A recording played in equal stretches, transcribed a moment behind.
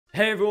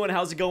Hey everyone,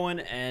 how's it going?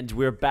 And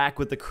we're back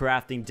with the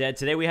Crafting Dead.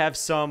 Today we have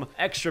some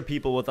extra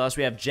people with us.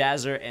 We have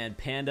Jazzer and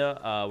Panda.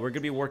 We're going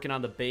to be working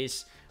on the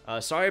base.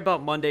 Sorry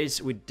about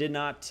Mondays. We did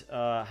not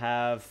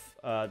have...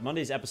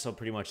 Monday's episode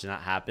pretty much did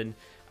not happen.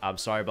 I'm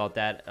sorry about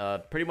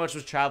that. Pretty much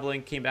was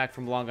traveling, came back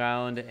from Long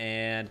Island,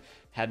 and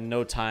had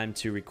no time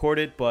to record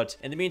it. But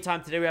in the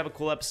meantime, today we have a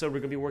cool episode. We're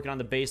going to be working on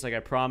the base like I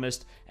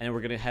promised, and then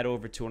we're going to head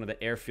over to one of the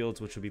airfields,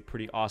 which will be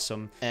pretty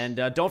awesome. And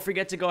don't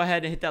forget to go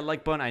ahead and hit that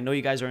like button. I know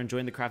you guys are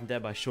enjoying the Crafting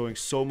Dead by showing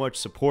so much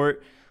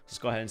support. Let's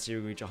go ahead and see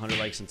if we reach 100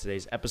 likes in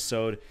today's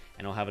episode,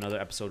 and I'll have another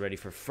episode ready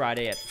for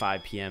Friday at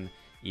 5 p.m.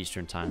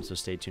 Eastern time, so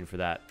stay tuned for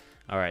that.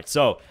 All right,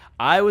 so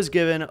I was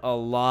given a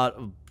lot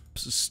of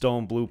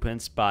stone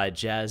blueprints by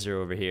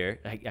Jazzer over here.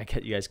 I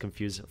get you guys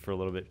confused for a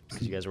little bit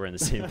because you guys were in the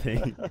same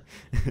thing.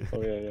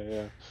 Oh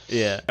yeah.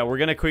 Yeah, we're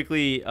gonna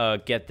quickly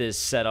get this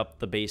set up,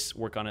 the base,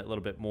 work on it a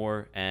little bit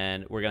more,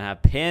 and we're gonna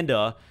have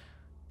Panda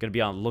gonna be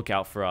on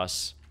lookout for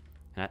us.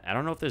 I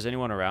don't know if there's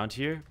anyone around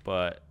here,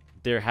 but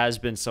there has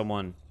been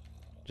someone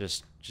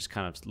just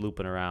kind of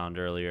looping around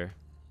earlier.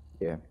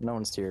 Yeah, no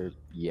one's here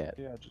yet.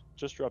 Yeah,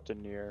 just dropped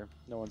in near.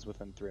 No one's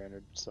within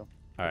 300, so.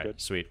 All right,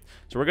 good. Sweet.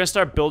 So we're going to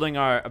start building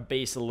our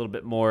base a little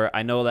bit more.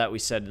 I know that we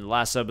said in the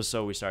last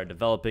episode we started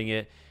developing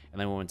it,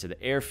 and then we went to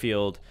the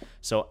airfield.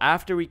 So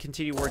after we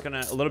continue working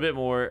on it a little bit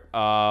more,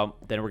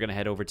 then we're going to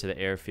head over to the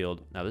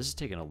airfield. Now, this is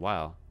taking a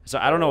while. So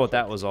I don't know what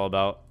that was all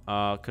about.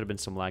 Could have been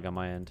some lag on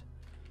my end.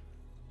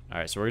 All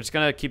right, so we're just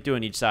going to keep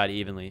doing each side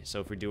evenly.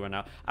 So if we do run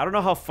out, I don't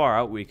know how far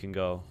out we can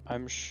go.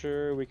 I'm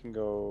sure we can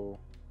go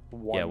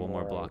one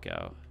more block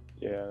out.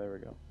 Yeah, there we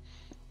go.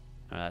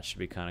 That should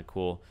be kind of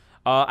cool.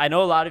 I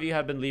know a lot of you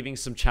have been leaving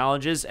some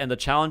challenges, and the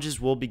challenges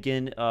will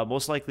begin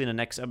most likely in the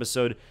next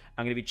episode.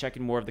 I'm going to be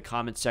checking more of the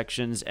comment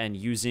sections and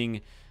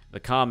using the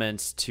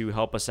comments to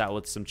help us out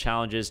with some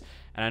challenges.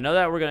 And I know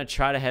that we're going to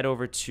try to head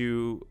over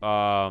to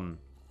one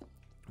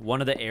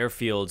of the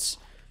airfields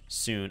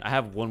soon. I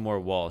have one more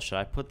wall. Should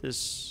I put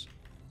this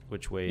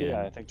which way in?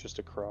 Yeah, I think just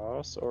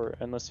across, or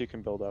unless you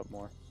can build out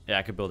more. Yeah,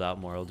 I could build out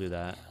more. I'll do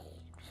that.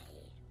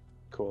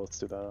 Cool, let's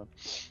do that.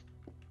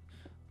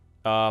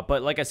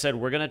 But like I said,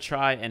 we're going to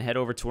try and head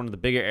over to one of the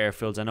bigger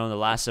airfields. I know in the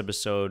last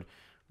episode,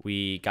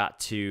 we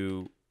got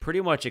to pretty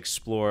much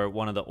explore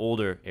one of the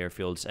older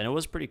airfields, and it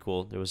was pretty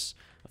cool. There was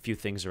a few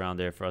things around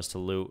there for us to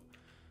loot.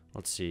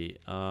 Let's see.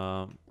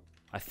 I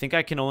think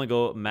I can only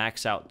go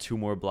max out 2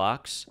 more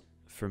blocks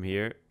from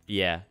here.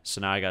 Yeah, so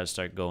now I got to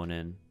start going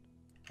in.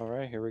 All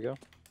right, here we go.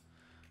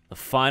 The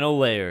final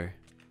layer.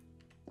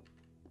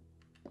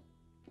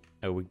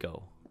 There we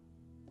go.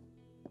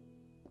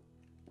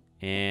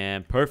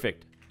 And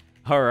perfect.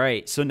 All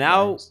right, so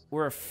now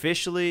we're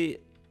officially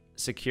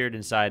secured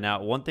inside.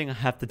 Now, one thing I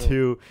have to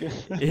do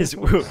is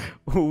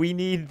we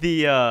need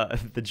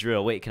the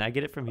drill. Wait, can I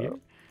get it from here?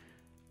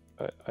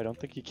 I don't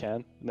think you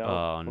can. No.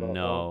 Oh,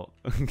 no.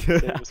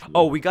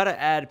 Oh, we got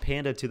to add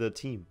Panda to the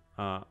team.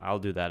 I'll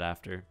do that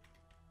after.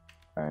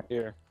 All right.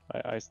 Here,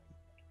 I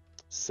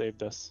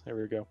saved us. Here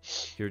we go.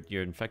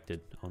 You're infected.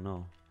 Oh,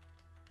 no.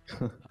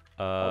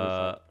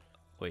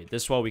 Wait,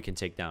 this wall we can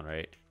take down,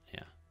 right?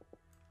 Yeah.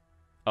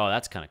 Oh,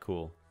 that's kind of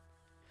cool.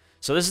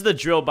 So this is the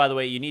drill, by the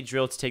way. You need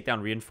drill to take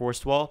down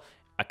reinforced wall.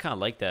 I kind of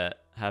like that,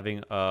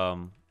 having a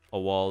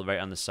wall right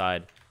on the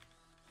side.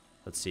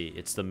 Let's see.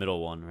 It's the middle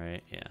one,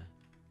 right? Yeah.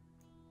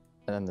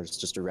 And then there's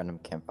just a random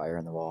campfire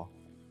in the wall.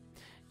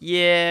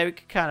 Yeah, we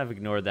could kind of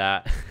ignore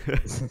that.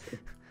 That's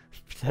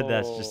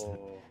just...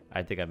 Oh.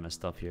 I think I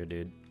messed up here,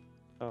 dude.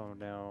 Oh,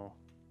 no.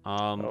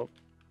 Oh,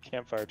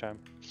 campfire time.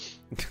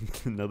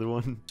 another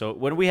one. So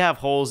when we have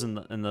holes in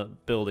the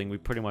building, we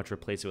pretty much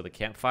replace it with a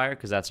campfire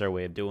because that's our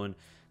way of doing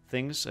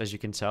things, as you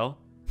can tell.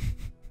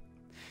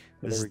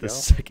 This is the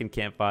second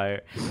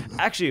campfire.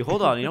 Actually,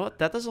 hold on. You know what?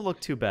 That doesn't look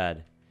too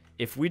bad.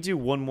 If we do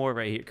one more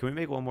right here, can we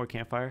make one more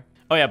campfire?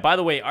 Oh yeah, by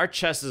the way, our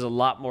chest is a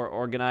lot more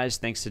organized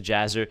thanks to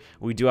Jazzer.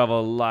 We do have a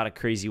lot of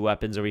crazy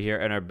weapons over here,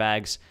 and our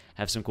bags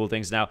have some cool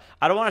things. Now,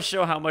 I don't want to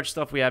show how much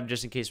stuff we have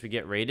just in case we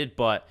get raided,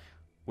 but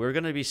we're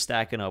going to be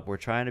stacking up. We're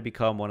trying to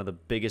become one of the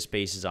biggest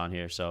bases on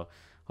here, so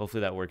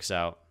hopefully that works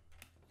out.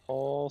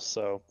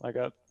 Also, I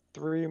got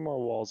 3 more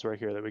walls right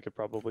here that we could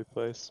probably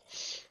place.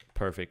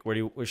 Perfect.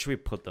 Where should we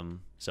put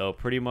them? So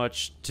pretty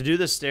much to do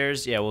the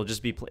stairs, yeah, we'll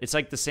just be... It's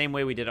like the same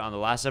way we did it on the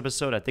last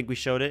episode. I think we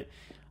showed it.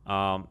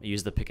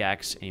 Use the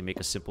pickaxe and you make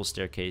a simple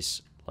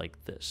staircase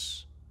like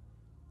this.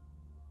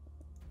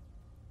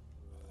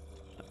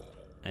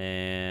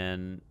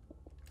 And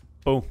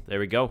boom, there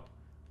we go.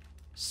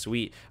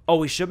 Sweet. Oh,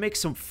 we should make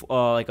some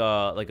like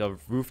a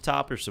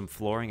rooftop or some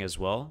flooring as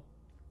well.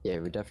 Yeah,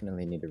 we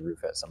definitely need a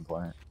roof at some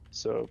point.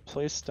 So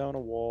place down a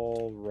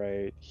wall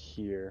right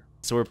here.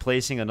 So we're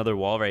placing another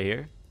wall right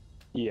here?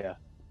 Yeah.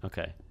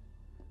 Okay.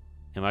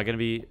 Am I going to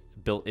be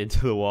built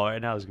into the wall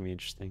right now? This is going to be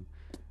interesting.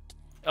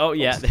 Oh,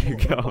 yeah, there you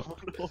go.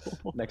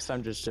 Next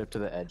time, just shift to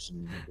the edge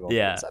and go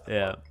yeah, inside the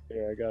yeah. block.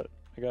 Yeah,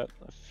 I got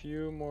a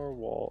few more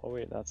wall. Oh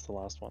wait, that's the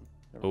last one.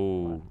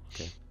 Oh,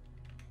 okay.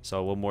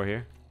 So one more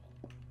here.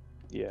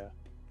 Yeah.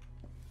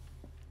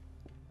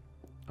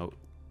 Oh,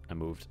 I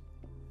moved.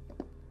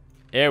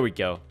 There we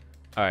go.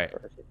 All right.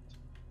 Perfect.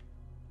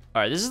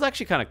 All right. This is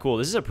actually kind of cool.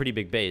 This is a pretty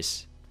big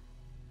base.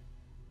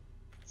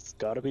 It's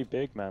got to be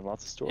big, man.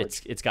 Lots of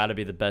storage. It's got to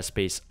be the best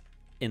base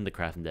in the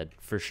Crafting Dead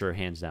for sure,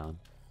 hands down.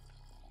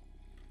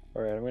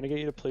 All right, I'm gonna get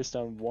you to place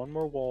down one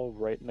more wall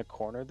right in the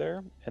corner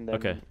there, and then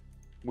Okay.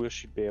 we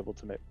should be able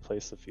to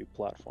place a few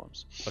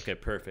platforms. Okay,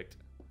 perfect.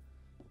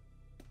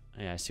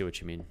 Yeah, I see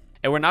what you mean.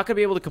 And we're not going to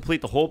be able to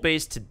complete the whole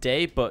base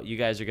today, but you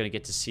guys are going to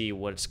get to see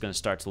what it's going to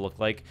start to look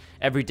like.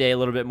 Every day, a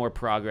little bit more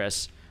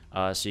progress,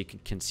 so you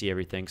can see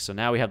everything. So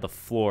now we have the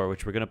floor,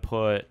 which we're going to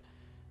put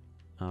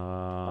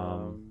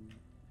right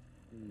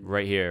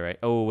here, right?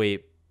 Oh,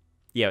 wait.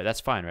 Yeah, that's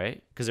fine,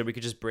 right? Because then we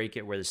could just break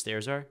it where the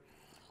stairs are.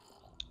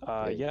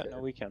 Yeah, no,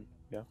 we can.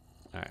 Yeah.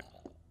 All right.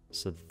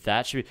 So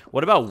that should be...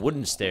 What about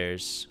wooden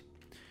stairs?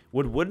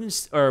 Would wooden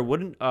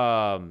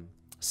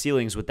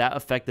ceilings, would that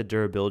affect the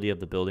durability of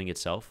the building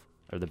itself?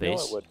 Or the base?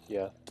 No, it would.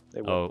 Yeah,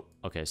 they would. Oh,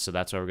 okay. So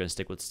that's why we're going to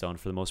stick with stone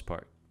for the most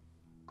part.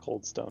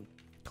 Cold stone.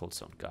 Cold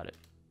stone. Got it.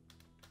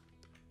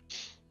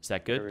 Is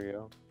that good? There we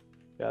go.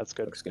 Yeah, that's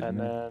good. Looks good, And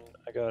man. then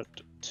I got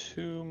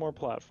 2 more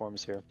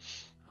platforms here.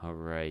 All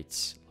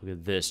right. Look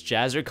at this.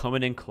 Jazzer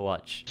coming in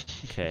clutch.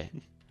 Okay.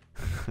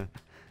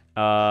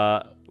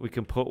 We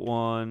can put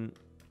one...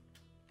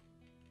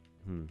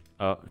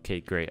 Oh, okay,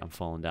 great. I'm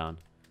falling down.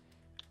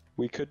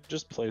 We could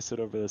just place it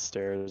over the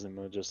stairs and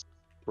we'll just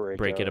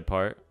Break it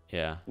apart.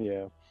 Yeah.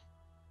 Yeah.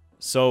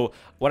 So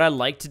what I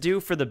like to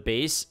do for the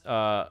base,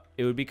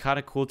 it would be kind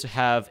of cool to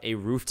have a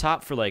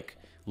rooftop for like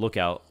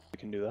lookout. We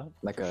can do that.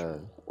 Like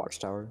a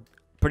watchtower.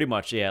 Pretty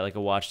much, yeah, like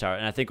a watchtower.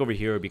 And I think over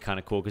here would be kind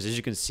of cool because as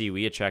you can see,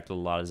 we attract a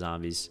lot of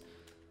zombies.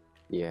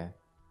 Yeah.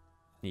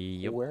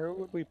 Yep. Where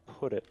would we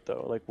put it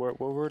though? Like where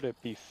would it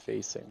be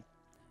facing?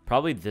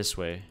 Probably this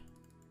way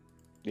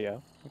Yeah.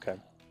 Okay.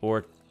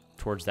 or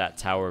towards that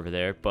tower over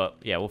there. But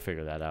yeah, we'll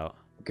figure that out.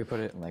 We could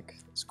put it in like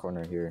this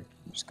corner here.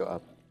 Just go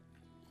up.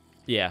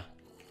 Yeah.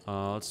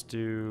 Let's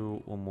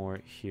do one more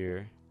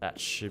here. That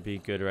should be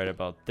good right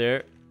about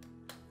there.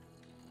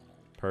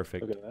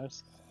 Perfect. Look at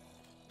this.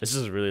 This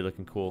is really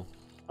looking cool.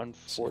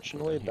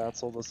 Unfortunately,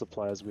 that's all the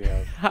supplies we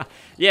have.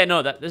 Yeah,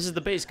 no, this is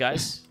the base,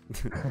 guys.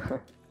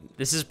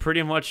 This is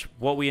pretty much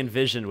what we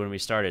envisioned when we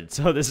started.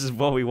 So this is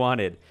what we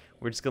wanted.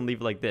 We're just gonna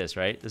leave it like this,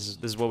 right? This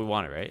is what we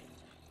wanted, right?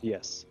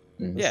 Yes.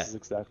 Mhm. This Yeah. is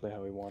exactly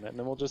how we want it. And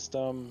then we'll just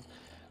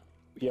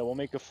yeah, we'll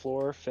make a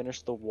floor,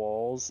 finish the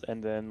walls,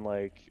 and then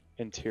like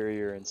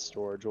interior and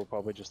storage we'll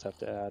probably just have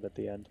to add at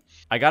the end.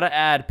 I gotta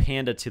add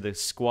Panda to the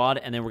squad,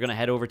 and then we're gonna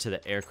head over to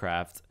the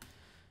aircraft.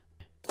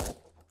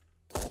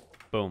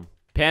 Boom.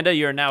 Panda,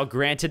 you're now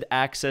granted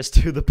access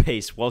to the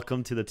base.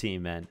 Welcome to the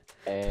team, man.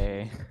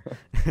 Hey.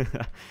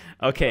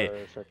 Okay,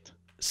 Perfect.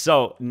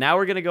 so now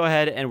we're gonna go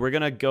ahead and we're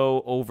gonna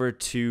go over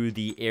to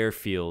the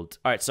airfield.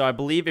 All right, so I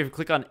believe if you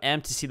click on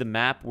M to see the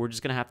map, we're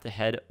just gonna have to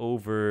head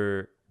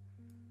over.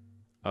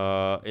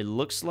 It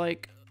looks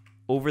like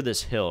over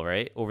this hill,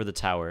 right? Over the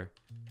tower.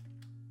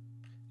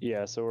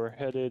 Yeah, so we're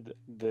headed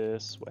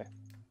this way.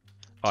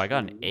 Oh, I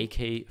got an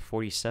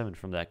AK-47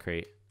 from that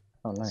crate.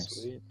 Oh,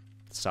 nice. Sweet.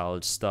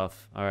 Solid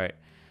stuff. All right.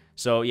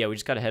 So, yeah, we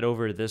just got to head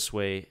over this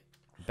way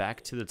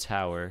back to the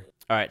tower.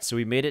 All right, so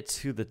we made it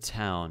to the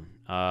town.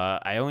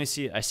 I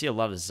see a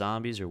lot of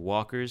zombies or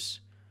walkers,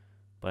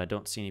 but I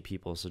don't see any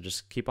people, so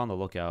just keep on the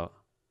lookout.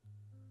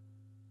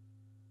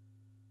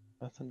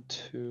 Nothing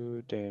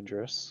too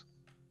dangerous.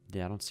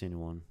 Yeah, I don't see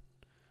anyone.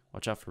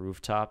 Watch out for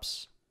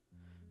rooftops.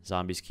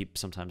 Zombies keep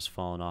sometimes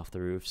falling off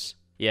the roofs.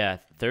 Yeah,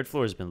 third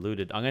floor has been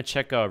looted. I'm going to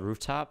check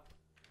rooftop.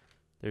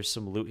 There's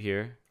some loot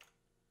here.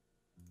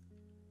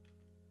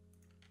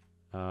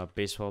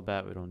 Baseball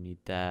bat, we don't need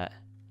that.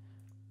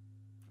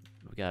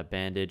 We got a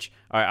bandage.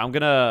 All right, I'm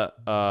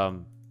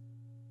gonna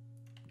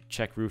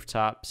check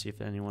rooftop, see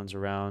if anyone's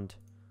around.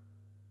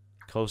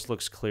 Coast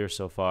looks clear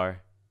so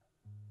far.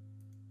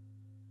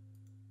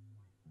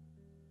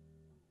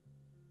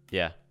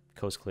 Yeah,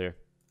 coast clear.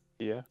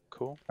 Yeah,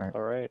 cool. Alright.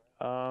 All right.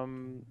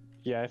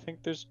 Yeah, I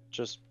think there's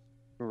just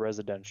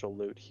residential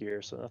loot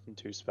here, so nothing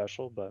too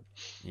special, but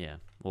Yeah,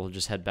 we'll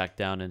just head back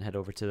down and head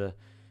over to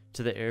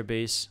the air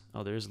base.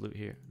 Oh, there's loot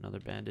here. Another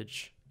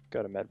bandage.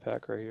 got a med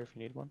pack right here if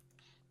you need one.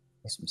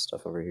 There's some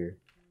stuff over here.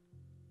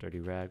 Dirty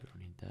rag. We don't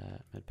need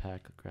that. Med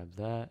pack. I'll grab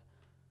that.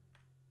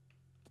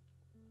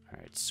 All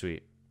right,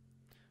 sweet.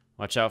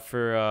 Watch out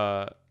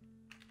for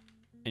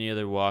any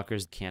other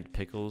walkers. Canned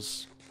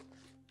pickles.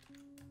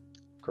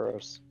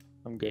 Gross.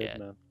 I'm good, Yeah.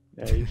 man.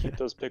 Yeah, you keep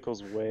those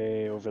pickles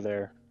way over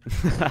there.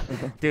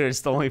 Dude,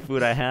 it's the only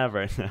food I have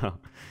right now.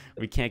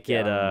 We can't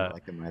get Yeah, I don't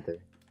like them either.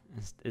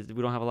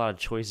 we don't have a lot of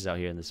choices out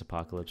here in this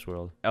apocalypse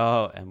world.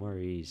 Oh,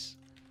 MREs.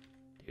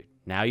 Dude,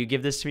 now you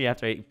give this to me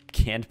after I ate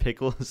canned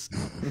pickles?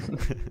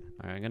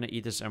 Alright, I'm gonna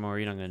eat this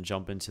MRE and I'm gonna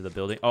jump into the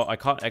building. Oh, I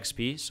caught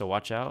XP, so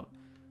watch out.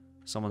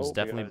 Someone's we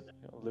definitely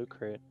got a loot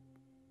crate.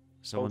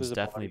 someone's there's a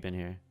definitely body. been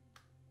here.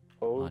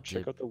 Oh, Oh,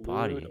 check dead out the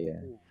body. loot. Yeah.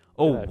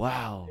 Oh, that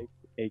wow.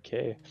 AK.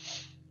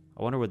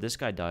 I wonder where this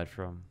guy died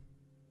from.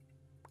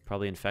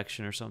 Probably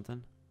infection or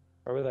something.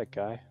 Probably that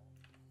guy.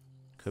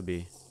 Could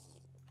be.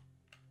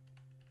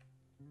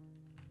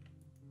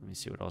 Let me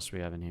see what else we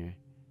have in here.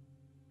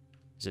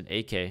 Is it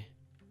AK?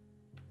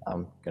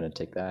 I'm gonna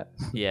take that.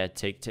 Yeah,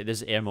 take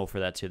there's ammo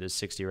for that too. There's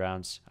 60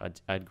 rounds.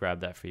 I'd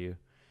grab that for you.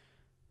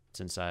 It's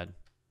inside.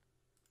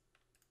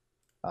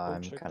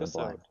 I'm check kind of this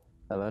out. blind.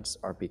 Oh, that's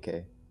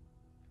RPK.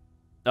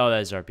 Oh,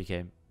 that is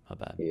RPK. My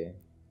bad. Yeah.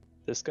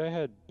 This guy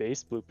had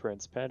base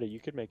blueprints. Panda, you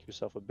could make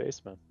yourself a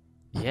baseman.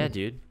 Yeah,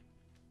 dude.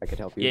 I could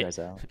help you Yeah. guys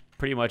out.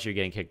 Pretty much you're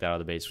getting kicked out of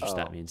the base, which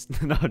that Oh. means.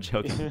 No, I'm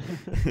joking.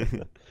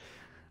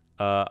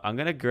 I'm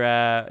gonna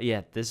grab.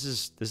 Yeah, this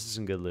is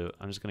some good loot.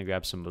 I'm just gonna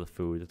grab some of the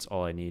food. That's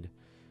all I need.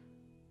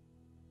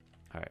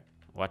 All right,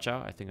 watch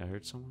out. I think I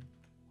heard someone.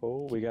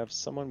 Oh, we have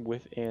someone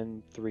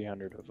within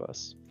 300 of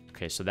us.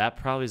 Okay, so that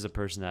probably is the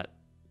person that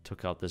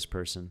took out this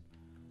person.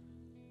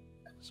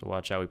 So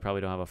watch out. We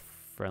probably don't have a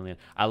friendly.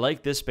 I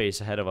like this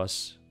base ahead of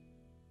us.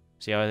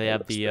 See how they Yeah,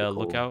 have looks the pretty cool.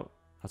 lookout?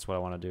 That's what I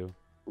want to do.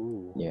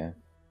 Ooh, Yeah.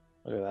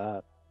 look at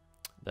that.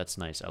 That's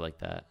nice. I like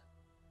that.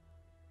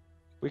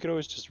 We could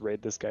always just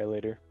raid this guy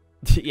later.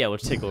 Yeah,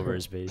 let's take over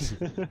his base.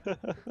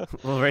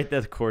 We'll write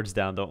the cords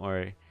down. Don't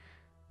worry.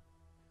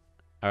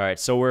 All right,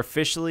 so we're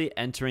officially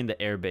entering the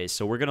airbase.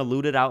 So we're gonna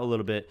loot it out a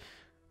little bit,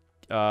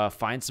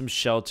 find some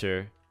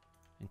shelter,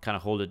 and kind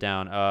of hold it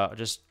down.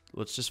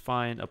 Let's just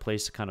find a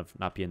place to kind of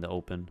not be in the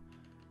open.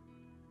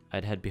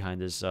 I'd head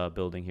behind this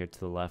building here to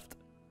the left.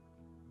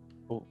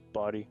 Oh,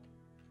 body.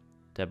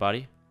 Dead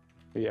body.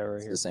 Yeah, right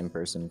It's here. the same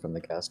person from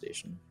the gas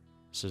station.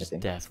 So I there's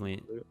think.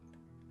 definitely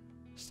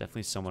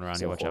someone around It's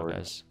here. a Watch out, horde.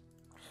 guys.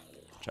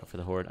 Watch out for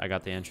the horde. I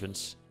got the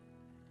entrance.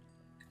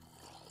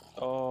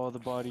 Oh, the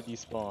body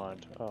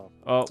despawned. Oh,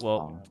 Oh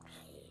well,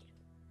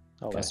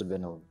 oh, Must have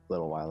been a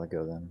little while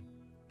ago then.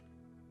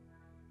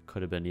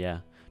 could have been. Yeah.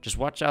 Just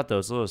watch out though.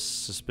 It's a little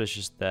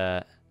suspicious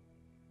that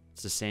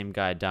it's the same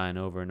guy dying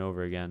over and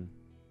over again.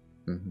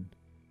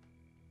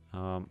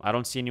 Mm-hmm. I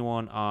don't see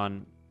anyone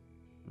on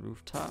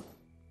rooftop.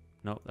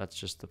 Nope, that's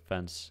just the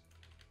fence.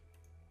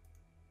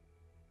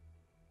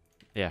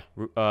 Yeah,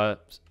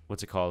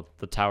 what's it called?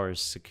 The tower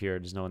is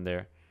secured. There's no one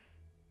there.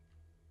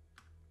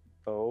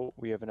 Oh,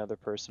 we have another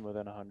person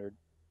within 100.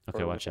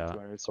 Okay, Or watch within out.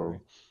 200, sorry.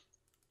 Cool.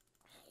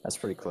 That's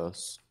pretty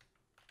close.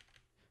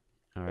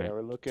 All Yeah, right,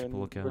 we're looking. keep a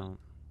look we're out.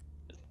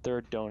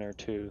 third donor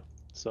too.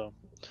 So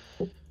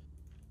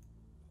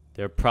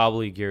They're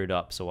probably geared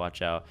up, so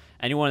watch out.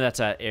 Anyone that's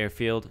at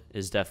airfield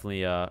is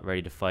definitely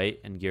ready to fight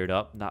and geared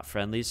up. Not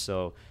friendly,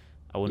 so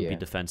I wouldn't be Yeah.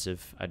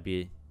 defensive. I'd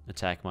be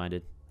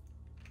attack-minded.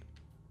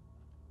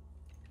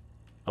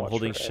 I'm Watch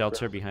holding for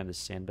shelter aggro. behind the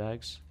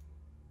sandbags.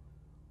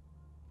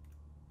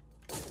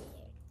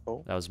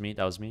 Oh. That was me.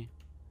 That was me.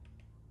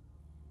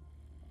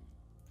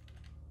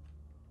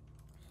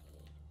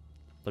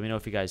 Let me know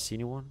if you guys see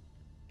anyone.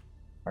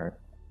 Alright.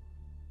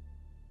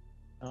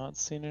 not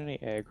seeing any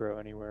aggro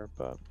anywhere,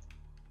 but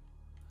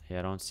Yeah,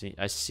 I don't see.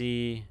 I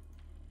see.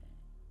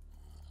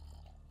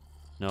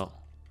 No.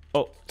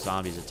 Oh,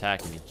 zombies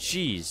attacking me.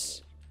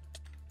 Jeez.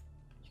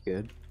 You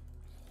good?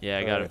 Yeah,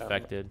 I got Alright,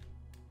 infected.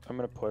 I'm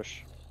gonna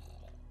push.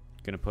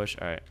 Gonna push.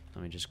 All right.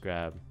 Let me just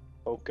grab.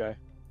 Oh, guy. What'd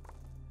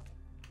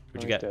Oh, you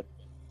he's get? dead.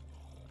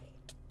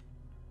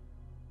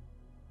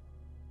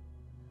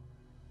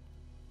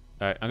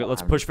 All right. Oh,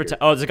 Let's I'm push for. here.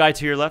 Oh, there's a guy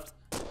to your left.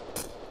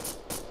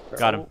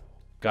 Got him. Oh,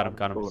 Got him.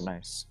 Got him. Oh,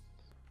 nice.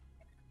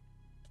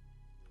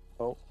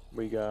 Oh,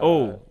 we got.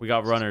 Oh, we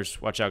got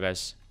runners. Watch out,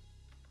 guys.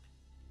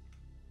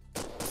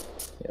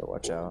 Yeah,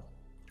 watch out.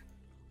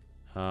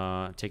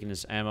 Taking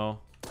this ammo.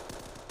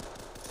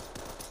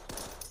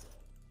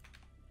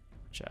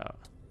 Watch out.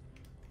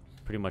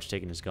 Pretty much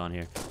taking his gun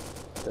here.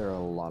 There are a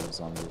lot of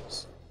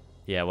zombies.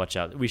 Yeah, watch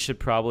out. We should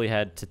probably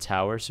head to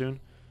tower soon.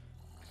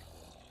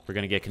 We're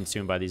gonna get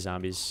consumed by these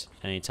zombies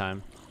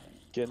anytime.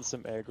 Getting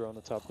some aggro on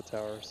the top of the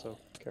tower, so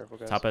careful,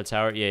 guys. Top of the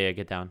tower? Yeah, yeah,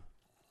 get down.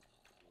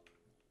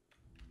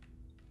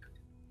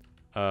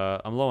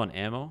 I'm low on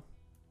ammo.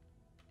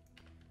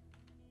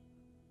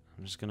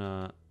 I'm just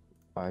gonna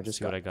Oh, I just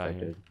see what got I got here.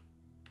 infected.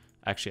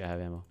 Actually, I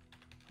have ammo.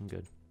 I'm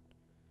good.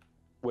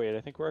 Wait,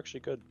 I think we're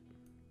actually good.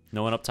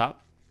 No one up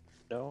top?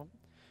 No?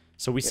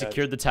 So we Yeah,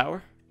 secured the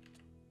tower?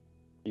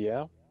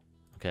 Yeah?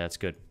 Okay, that's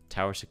good.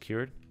 Tower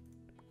secured.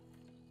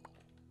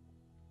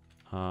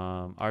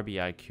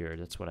 RBI cured.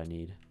 That's what I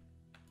need.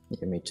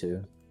 Yeah, me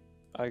too.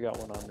 I got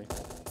one on me.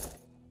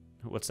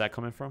 What's that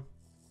coming from?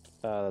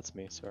 That's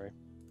me, sorry.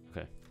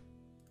 Okay.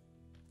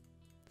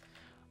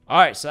 All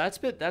right, so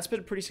that's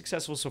been pretty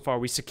successful so far.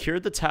 We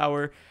secured the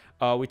tower.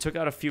 We took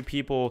out a few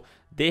people.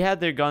 They had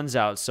their guns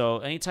out, so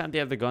anytime they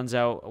have the guns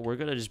out, we're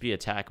gonna just be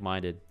attack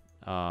minded.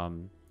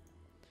 I'm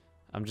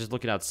just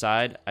looking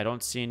outside. I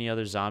don't see any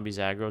other zombies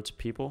aggro to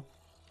people.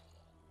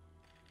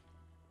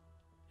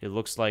 It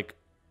looks like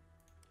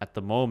at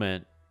the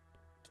moment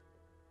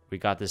we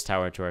got this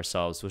tower to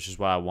ourselves, which is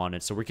what I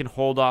wanted. So we can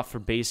hold off for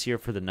base here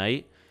for the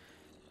night,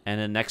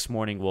 and then next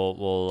morning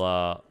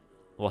we'll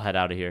head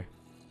out of here.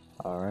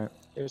 All right.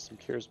 Here's some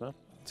cures, man.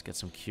 Let's get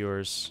some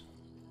cures.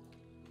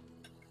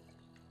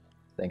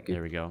 Thank you.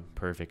 There we go.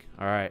 Perfect.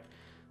 All right.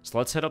 So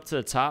let's head up to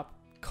the top.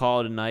 Call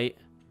it a night.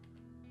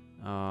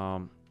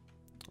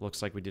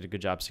 Looks like we did a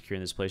good job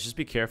securing this place. Just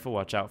be careful.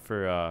 Watch out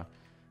for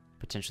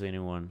potentially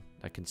anyone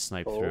that can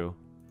snipe Oh. through.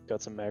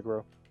 got some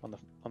aggro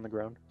on the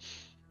ground.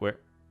 Where?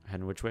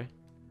 Heading which way?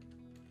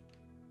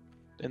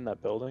 In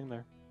that building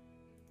there.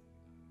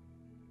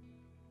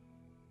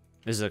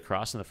 Is it a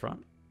cross in the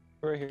front?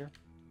 Right here.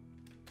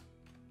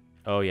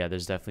 Oh yeah,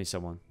 there's definitely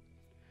someone.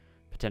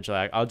 Potential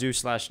I'll do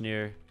slash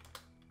near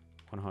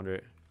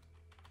 100.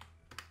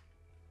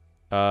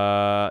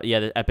 Yeah,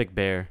 the epic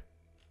bear.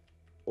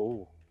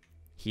 Oh.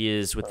 He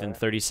is within Alright.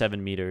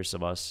 37 meters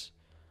of us.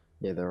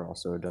 Yeah, they're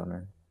also a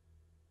donor.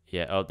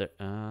 Yeah. Oh,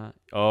 they're.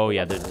 Oh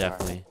yeah, they're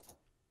definitely.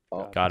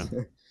 Oh, Got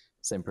him.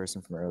 Same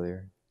person from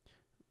earlier.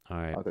 All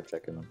right. I'll go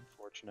check in them.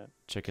 Unfortunate.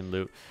 Chicken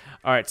loot.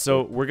 All right,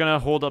 so we're gonna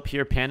hold up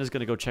here. Panda's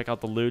gonna go check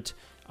out the loot.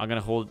 I'm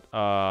gonna hold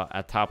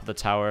at top of the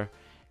tower,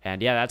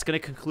 and yeah, that's gonna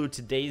conclude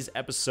today's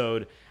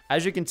episode.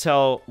 As you can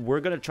tell, we're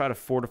gonna try to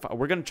fortify.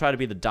 We're gonna try to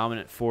be the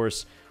dominant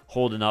force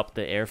holding up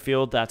the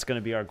airfield. That's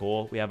gonna be our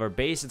goal. We have our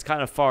base. It's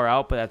kind of far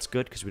out, but that's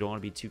good because we don't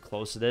want to be too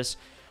close to this.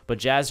 But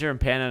Jazzer and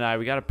Panda and I,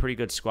 we got a pretty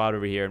good squad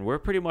over here, and we're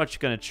pretty much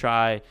gonna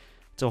try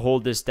to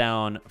hold this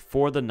down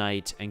for the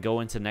night and go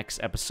into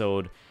next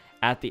episode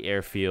at the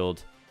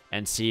airfield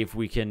and see if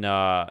we can,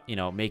 you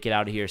know, make it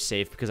out of here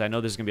safe, because I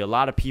know there's going to be a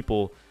lot of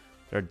people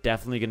that are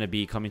definitely going to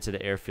be coming to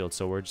the airfield,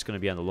 so we're just going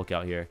to be on the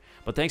lookout here.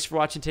 But thanks for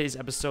watching today's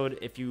episode.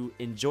 If you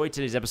enjoyed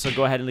today's episode,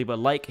 go ahead and leave a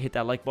like, hit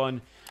that like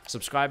button,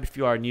 subscribe if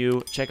you are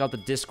new, check out the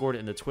Discord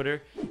and the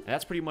Twitter, and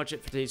that's pretty much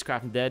it for today's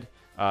Crafting Dead.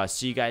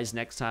 See you guys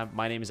next time.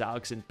 My name is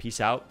Alxton. Peace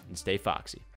out, and stay foxy.